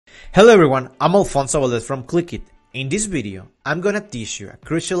Hello everyone, I'm Alfonso Valdez from ClickIt. In this video, I'm gonna teach you a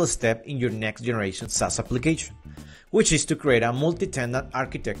crucial step in your next generation SaaS application, which is to create a multi-tenant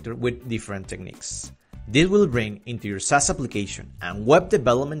architecture with different techniques. This will bring into your SaaS application and web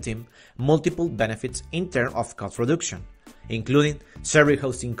development team multiple benefits in terms of cost reduction, including server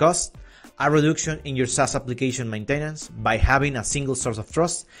hosting costs, a reduction in your SaaS application maintenance by having a single source of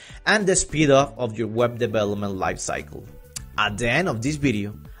trust, and the speed up of your web development lifecycle. At the end of this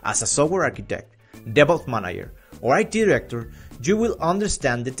video, as a software architect, DevOps manager, or IT director, you will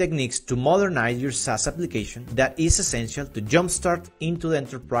understand the techniques to modernize your SaaS application that is essential to jumpstart into the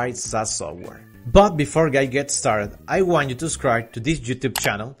enterprise SaaS software. But before I get started, I want you to subscribe to this YouTube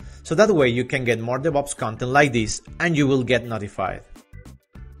channel so that way you can get more DevOps content like this and you will get notified.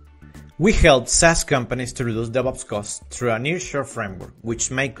 We help SaaS companies to reduce DevOps costs through a nearshore framework,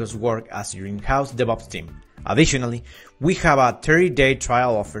 which makes us work as your in-house DevOps team. Additionally, we have a 30-day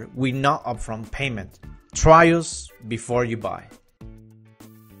trial offer with no upfront payment. Try us before you buy.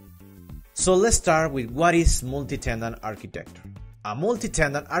 So let's start with what is multi-tenant architecture. A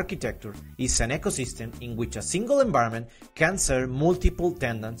multi-tenant architecture is an ecosystem in which a single environment can serve multiple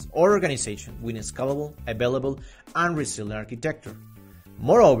tenants or organizations with a scalable, available, and resilient architecture.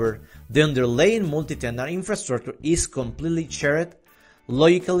 Moreover, the underlying multi-tenant infrastructure is completely shared,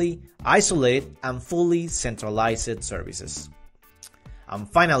 logically isolated, and fully centralized services. And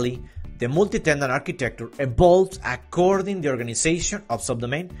finally, the multi-tenant architecture evolves according to the organization of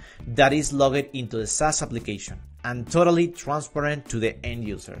subdomain that is logged into the SaaS application and totally transparent to the end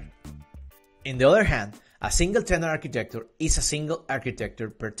user. On the other hand, a single tenant architecture is a single architecture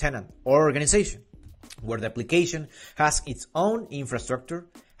per tenant or organization, where the application has its own infrastructure,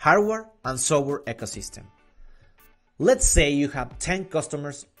 hardware, and software ecosystem. Let's say you have 10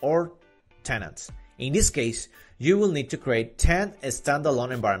 customers or tenants. In this case, you will need to create 10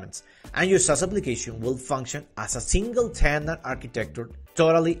 standalone environments, and your SaaS application will function as a single tenant architecture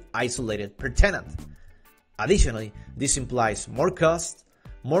totally isolated per tenant. Additionally, this implies more cost,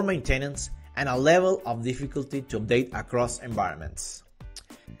 more maintenance, and a level of difficulty to update across environments.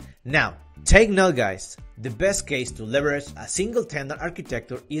 Now, take note guys, the best case to leverage a single tenant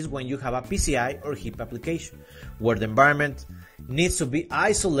architecture is when you have a PCI or HIP application, where the environment needs to be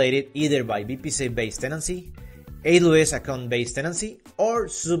isolated either by VPC-based tenancy, AWS account-based tenancy, or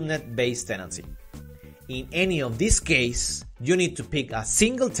subnet-based tenancy. In any of these cases, you need to pick a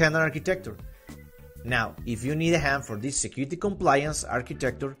single tenant architecture. Now, if you need a hand for this security compliance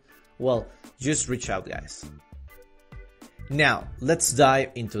architecture, well, just reach out guys. Now, let's dive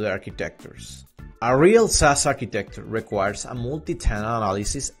into the architectures. A real SaaS architecture requires a multi-tenant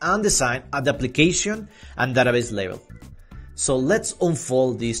analysis and design at the application and database level. So let's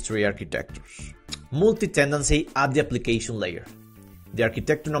unfold these three architectures. Multi-tenancy at the application layer. The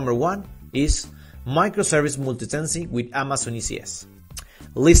architecture number one is microservice multi-tenancy with Amazon ECS.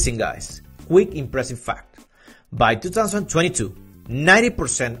 Listen guys, quick impressive fact. By 2022,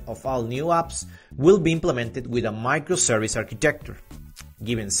 90% of all new apps will be implemented with a microservice architecture.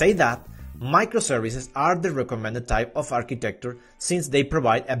 Given say that, microservices are the recommended type of architecture since they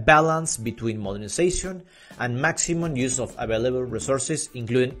provide a balance between modernization and maximum use of available resources,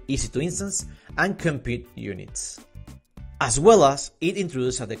 including easy to instance and compute units. As well as it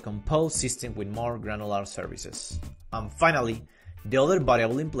introduces a decomposed system with more granular services. And finally, the other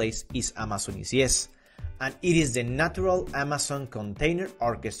variable in place is Amazon ECS, and it is the natural Amazon container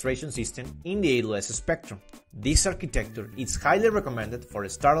orchestration system in the AWS spectrum. This architecture is highly recommended for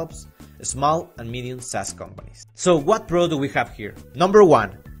startups, small and medium SaaS companies. So what pro do we have here? Number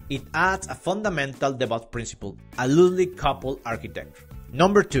one, it adds a fundamental DevOps principle, a loosely coupled architecture.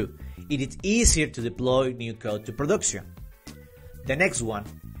 Number two, it is easier to deploy new code to production. The next one,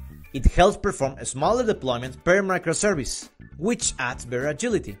 it helps perform a smaller deployments per microservice, which adds better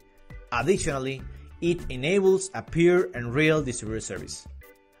agility. Additionally, it enables a pure and real distributed service.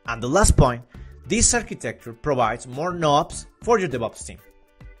 And the last point, this architecture provides more knobs for your DevOps team.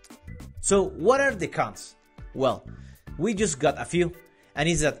 So what are the cons? Well, we just got a few, and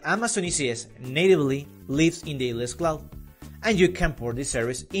it's that Amazon ECS natively lives in the AWS cloud, and you can port this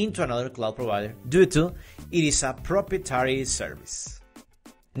service into another cloud provider due to it is a proprietary service.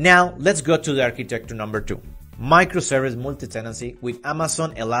 Now let's go to the architecture number two, microservice multi-tenancy with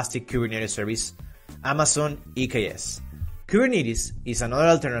Amazon Elastic Kubernetes Service, Amazon EKS. Kubernetes is another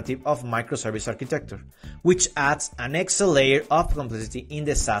alternative of microservice architecture, which adds an extra layer of complexity in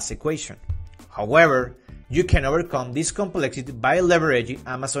the SaaS equation. However, You can overcome this complexity by leveraging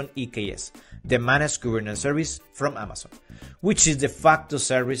Amazon EKS, the Managed Kubernetes Service from Amazon, which is the de facto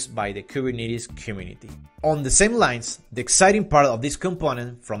service by the Kubernetes community. On the same lines, the exciting part of this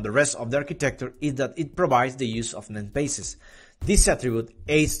component from the rest of the architecture is that it provides the use of namespaces. This attribute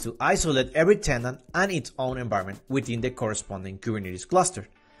aids to isolate every tenant and its own environment within the corresponding Kubernetes cluster,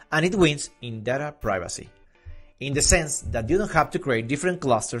 and it wins in data privacy, in the sense that you don't have to create different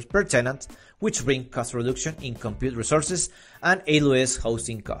clusters per tenant, which bring cost reduction in compute resources and AWS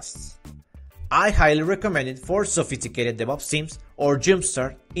hosting costs. I highly recommend it for sophisticated DevOps teams or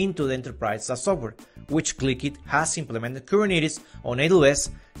jumpstart into the enterprise SaaS software, which ClickIt has implemented Kubernetes on AWS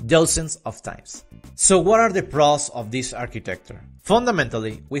dozens of times. So what are the pros of this architecture?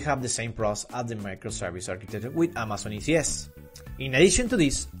 Fundamentally, we have the same pros as the microservice architecture with Amazon ECS. In addition to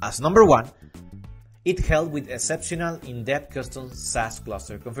this, as number one, it helps with exceptional in-depth custom SaaS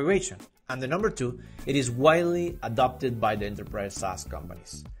cluster configuration. And the number two, it is widely adopted by the enterprise SaaS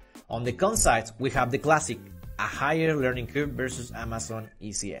companies. On the con side, we have the classic, a higher learning curve versus Amazon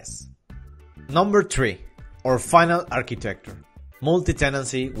ECS. Number 3, our final architecture,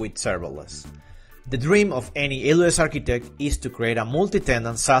 multi-tenancy with serverless. The dream of any AWS architect is to create a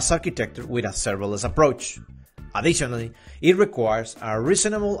multi-tenant SaaS architecture with a serverless approach. Additionally, it requires a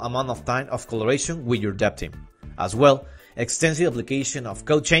reasonable amount of time of collaboration with your dev team, as well extensive application of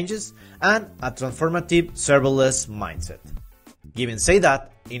code changes and a transformative serverless mindset. Given say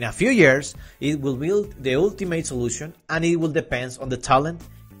that, in a few years, it will build the ultimate solution and it will depend on the talent,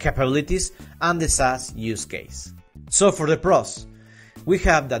 capabilities, and the SaaS use case. So for the pros, we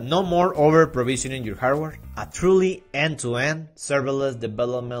have that no more over-provisioning your hardware, a truly end-to-end serverless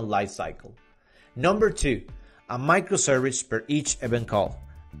development lifecycle. Number 2, a microservice per each event call.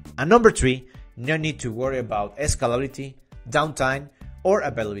 And number 3, no need to worry about scalability, downtime, or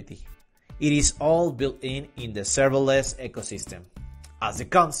availability. It is all built in the serverless ecosystem. As the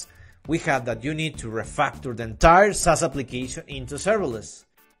cons, we have that you need to refactor the entire SaaS application into serverless.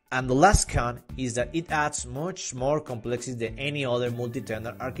 And the last con is that it adds much more complexity than any other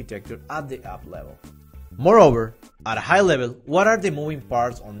multi-tenant architecture at the app level. Moreover, at a high level, what are the moving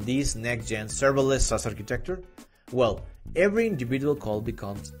parts on this next-gen serverless SaaS architecture? Well, every individual call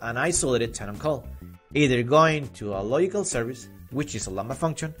becomes an isolated tenant call, either going to a logical service, which is a Lambda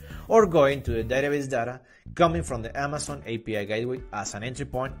function, or going to the database data coming from the Amazon API gateway as an entry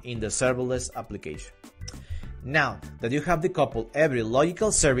point in the serverless application. Now that you have decoupled every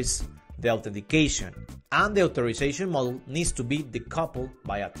logical service, the authentication and the authorization model needs to be decoupled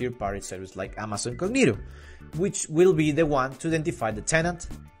by a third-party service like Amazon Cognito, which will be the one to identify the tenant,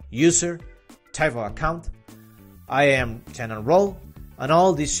 user, type of account, IAM tenant role, and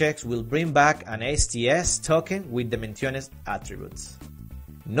all these checks will bring back an STS token with the mentioned attributes.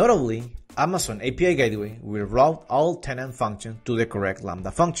 Notably, Amazon API Gateway will route all tenant functions to the correct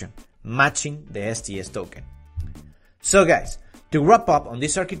Lambda function, matching the STS token. So guys, to wrap up on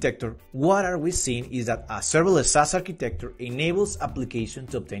this architecture, what are we seeing is that a serverless SaaS architecture enables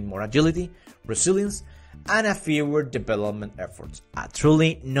applications to obtain more agility, resilience, and a fewer development efforts, a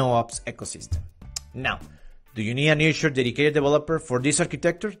truly no-ops ecosystem. Now, do you need a nearshore dedicated developer for this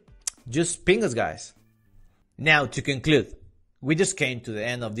architecture? Just ping us, guys. Now, to conclude, we just came to the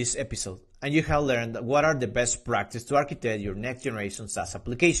end of this episode, and you have learned what are the best practices to architect your next generation SaaS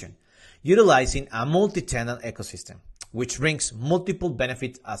application, utilizing a multi-tenant ecosystem, which brings multiple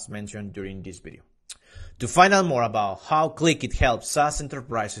benefits as mentioned during this video. To find out more about how ClickIt helps SaaS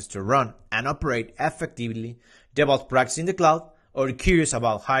enterprises to run and operate effectively DevOps practice in the cloud, or curious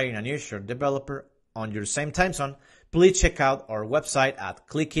about hiring a nearshore developer on your same time zone, please check out our website at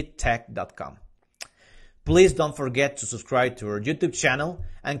clickittech.com. Please don't forget to subscribe to our YouTube channel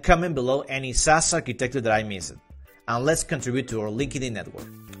and comment below any SaaS architecture that I missed. And let's contribute to our LinkedIn network.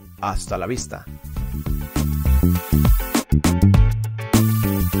 Hasta la vista.